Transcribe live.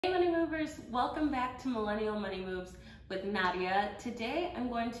Hey Money Movers, welcome back to Millennial Money Moves with Nadia. Today I'm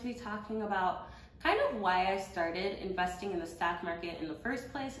going to be talking about kind of why I started investing in the stock market in the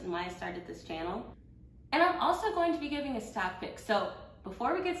first place and why I started this channel. And I'm also going to be giving a stock pick. So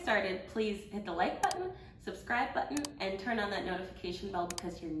before we get started, please hit the like button, subscribe button, and turn on that notification bell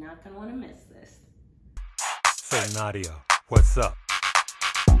because you're not going to want to miss this. So Nadia, what's up?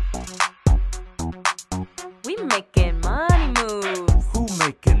 We making money moves. Who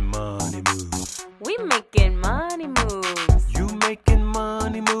making money moves? We making money moves. You making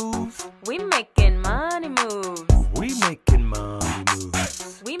money moves? We making money moves. We making money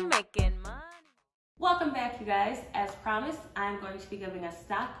moves. We making money. Welcome back, you guys. As promised, I'm going to be giving a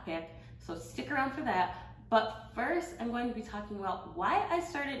stock pick, so stick around for that. But first, I'm going to be talking about why I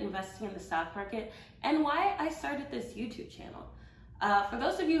started investing in the stock market and why I started this YouTube channel. For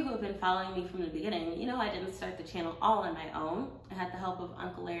those of you who have been following me from the beginning, you know I didn't start the channel all on my own. I had the help of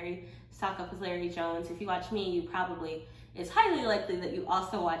Uncle Larry, Stock Up with Larry Jones. If you watch me, it's highly likely that you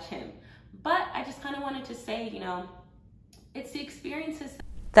also watch him. But I just kind of wanted to say, you know, it's the experiences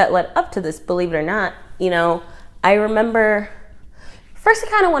that led up to this, believe it or not. You know, I remember, first I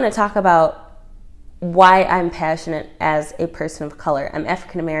kind of want to talk about why I'm passionate as a person of color. I'm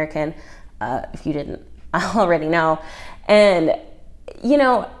African American, if you didn't already know. And you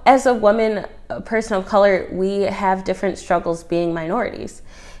know, as a woman, a person of color, we have different struggles being minorities.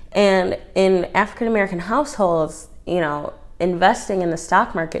 And in African American households, you know, investing in the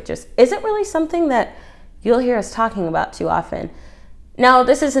stock market just isn't really something that you'll hear us talking about too often. Now,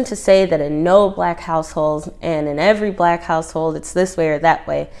 this isn't to say that in no black households and in every black household it's this way or that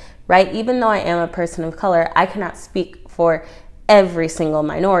way, right? Even though I am a person of color, I cannot speak for every single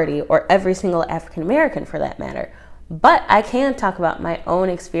minority or every single African American for that matter. But I can talk about my own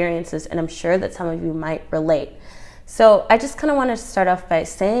experiences, and I'm sure that some of you might relate. So I just kind of wanted to start off by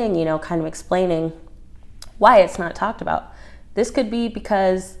saying, you know, kind of explaining why it's not talked about. This could be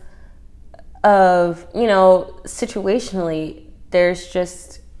because of, you know, situationally, there's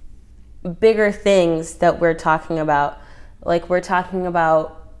just bigger things that we're talking about. Like we're talking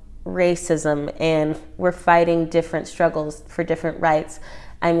about racism and we're fighting different struggles for different rights.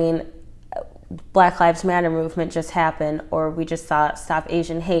 I mean, Black Lives Matter movement just happened, or we just saw Stop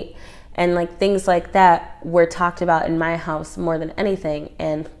Asian Hate, and like things like that were talked about in my house more than anything,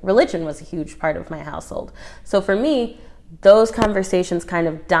 and religion was a huge part of my household. So for me, those conversations kind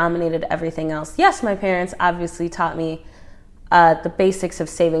of dominated everything else. Yes, my parents obviously taught me the basics of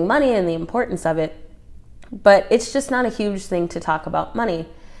saving money and the importance of it, but it's just not a huge thing to talk about money.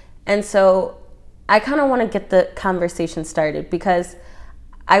 And so I kind of want to get the conversation started because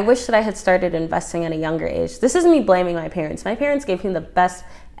I wish that I had started investing at a younger age. This isn't me blaming my parents. My parents gave me the best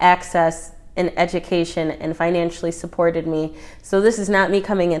access in education and financially supported me. So this is not me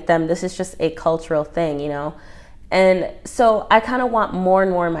coming at them. This is just a cultural thing, you know? And so I kind of want more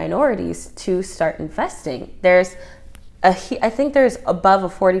and more minorities to start investing. I think there's above a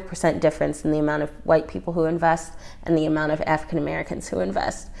 40% difference in the amount of white people who invest and the amount of African Americans who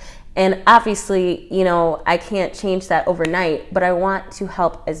invest. And obviously, you know, I can't change that overnight, but I want to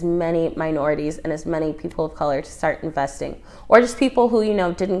help as many minorities and as many people of color to start investing, or just people who, you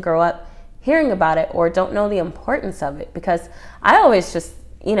know, didn't grow up hearing about it or don't know the importance of it. Because I always just,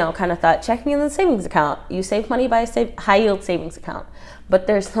 you know, kind of thought checking in the savings account, you save money by a high yield savings account, but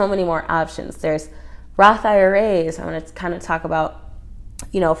there's so many more options. There's Roth IRAs. I want to kind of talk about,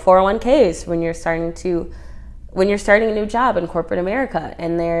 you know, 401ks when you're starting a new job in corporate America,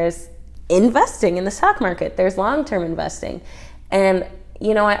 and there's investing in the stock market, there's long-term investing. And,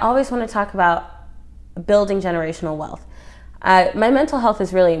 you know, I always want to talk about building generational wealth. My mental health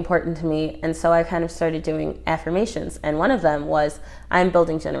is really important to me, and so I kind of started doing affirmations, and one of them was, I'm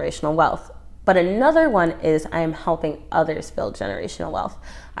building generational wealth. But another one is I'm helping others build generational wealth.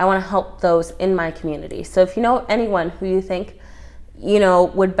 I want to help those in my community. So if you know anyone who you think, you know,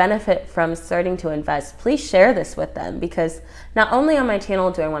 would benefit from starting to invest, please share this with them, because not only on my channel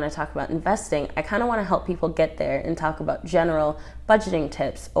do I want to talk about investing, I kind of want to help people get there and talk about general budgeting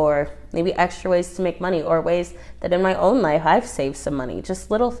tips, or maybe extra ways to make money, or ways that in my own life I've saved some money. Just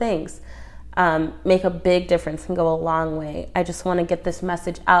little things make a big difference and go a long way. I just want to get this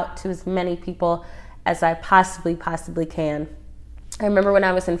message out to as many people as I possibly can. I remember when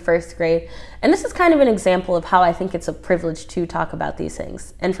I was in first grade, and this is kind of an example of how I think it's a privilege to talk about these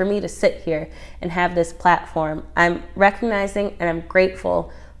things. And for me to sit here and have this platform, I'm recognizing and I'm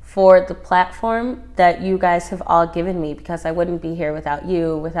grateful for the platform that you guys have all given me, because I wouldn't be here without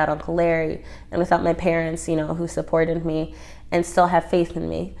you, without Uncle Larry, and without my parents, you know, who supported me and still have faith in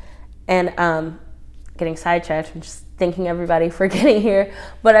me. And getting sidetracked. I'm just thanking everybody for getting here.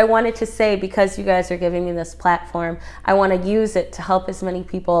 But I wanted to say, because you guys are giving me this platform, I want to use it to help as many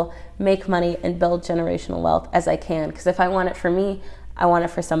people make money and build generational wealth as I can. Because if I want it for me, I want it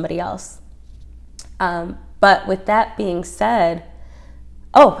for somebody else. But with that being said,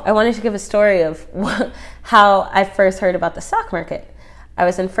 I wanted to give a story of how I first heard about the stock market. I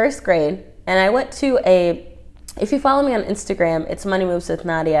was in first grade, and I went to if you follow me on Instagram, it's Money Moves with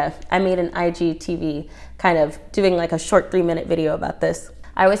Nadia. I made an IGTV kind of doing like a short 3-minute video about this.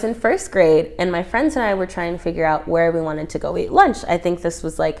 I was in first grade, and my friends and I were trying to figure out where we wanted to go eat lunch. I think this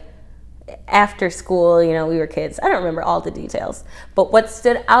was like after school, you know, we were kids. I don't remember all the details. But what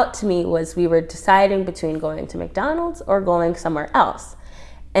stood out to me was we were deciding between going to McDonald's or going somewhere else.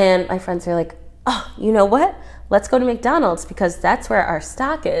 And my friends were like, oh, you know what? Let's go to McDonald's because that's where our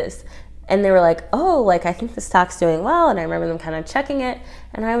stock is. And they were like, oh, like, I think the stock's doing well. And I remember them kind of checking it.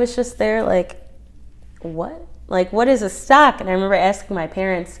 And I was just there like, what? Like, what is a stock? And I remember asking my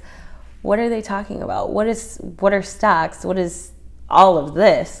parents, what are they talking about? What are stocks? What is all of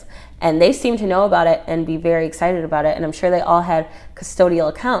this? And they seemed to know about it and be very excited about it. And I'm sure they all had custodial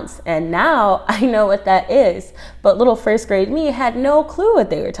accounts. And now I know what that is. But little first grade me had no clue what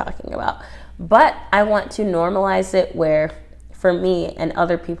they were talking about. But I want to normalize it where, for me and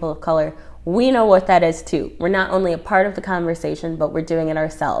other people of color, we know what that is too. We're not only a part of the conversation, but we're doing it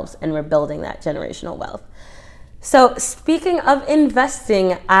ourselves, and we're building that generational wealth. So speaking of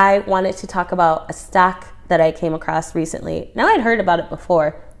investing, I wanted to talk about a stock that I came across recently. Now, I'd heard about it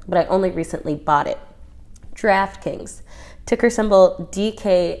before, but I only recently bought it. Drat Kings, ticker symbol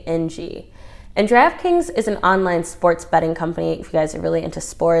DKNG. And Drat Kings is an online sports betting company. If you guys are really into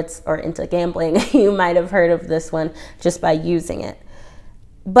sports or into gambling, you might have heard of this one just by using it.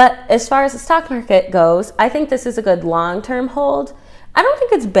 But as far as the stock market goes, I think this is a good long-term hold. I don't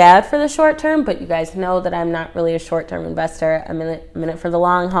think it's bad for the short term, but you guys know that I'm not really a short-term investor. I'm in it for the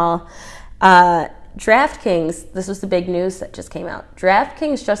long haul. Drat Kings, this was the big news that just came out. Drat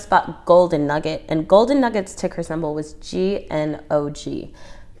Kings just bought Golden Nugget, and Golden Nugget's ticker symbol was GNOG.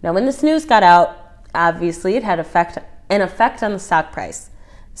 Now, when this news got out, obviously it had an effect on the stock price.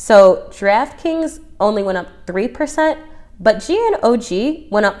 So Drat Kings only went up 3%, but GNOG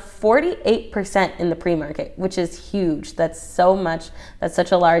went up 48% in the pre-market, which is huge. That's so much. That's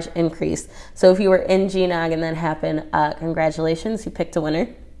such a large increase. So if you were in GNOG and that happened, congratulations, you picked a winner.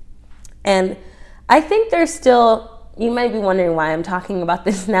 And I think there's still, you might be wondering why I'm talking about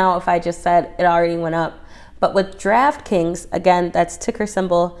this now if I just said it already went up. But with Drat Kings, again, that's ticker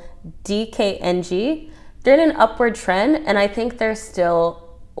symbol DKNG, they're in an upward trend, and I think there's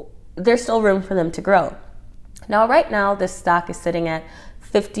still room for them to grow. Now, right now, this stock is sitting at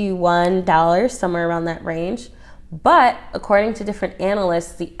 $51, somewhere around that range. But according to different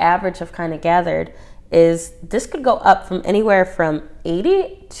analysts, the average I've kind of gathered is this could go up from anywhere from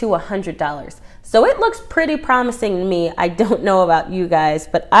 $80 to $100. So it looks pretty promising to me. I don't know about you guys,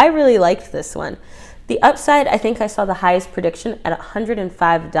 but I really liked this one. The upside, I think I saw the highest prediction at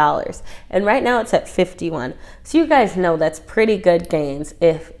 $105, and right now it's at 51. So you guys know that's pretty good gains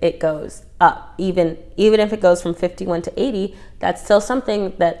if it goes up. Even if it goes from 51 to 80, that's still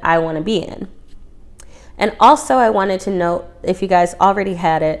something that I want to be in. And also I wanted to note, if you guys already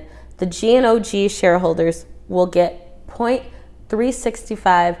had it, the GNOG shareholders will get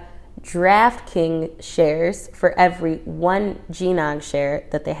 0.365 Drat King shares for every 1 GNOG share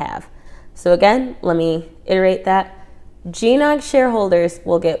that they have. So again, let me iterate that. GNOG shareholders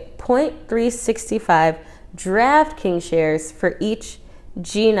will get 0.365 Drat King shares for each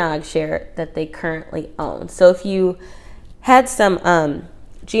GNOG share that they currently own. So if you had some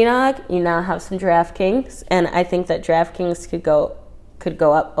GNOG, you now have some Drat Kings, and I think that Drat Kings could go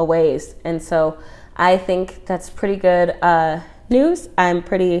up a ways. And so I think that's pretty good news. I'm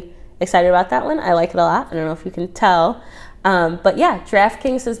pretty excited about that one. I like it a lot. I don't know if you can tell. But yeah, Drat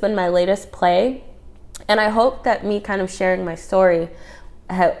Kings has been my latest play, and I hope that me kind of sharing my story,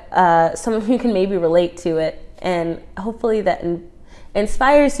 some of you can maybe relate to it, and hopefully that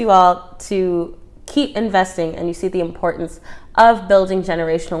inspires you all to keep investing and you see the importance of building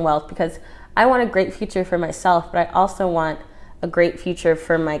generational wealth, because I want a great future for myself, but I also want a great future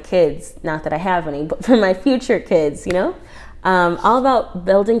for my kids. Not that I have any, but for my future kids, you know? All about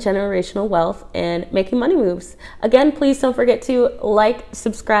building generational wealth and making money moves. Again, please don't forget to like,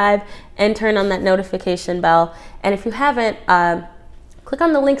 subscribe, and turn on that notification bell. And if you haven't, click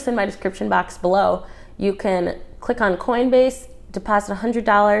on the links in my description box below. You can click on Coinbase, deposit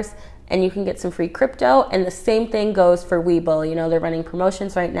 $100, and you can get some free crypto. And the same thing goes for Webull. You know, they're running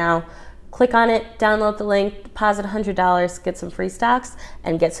promotions right now. click on it, download the link, deposit $100, get some free stocks,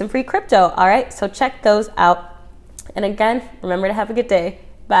 and get some free crypto. All right, so check those out. And again, remember to have a good day.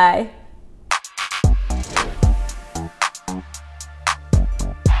 Bye.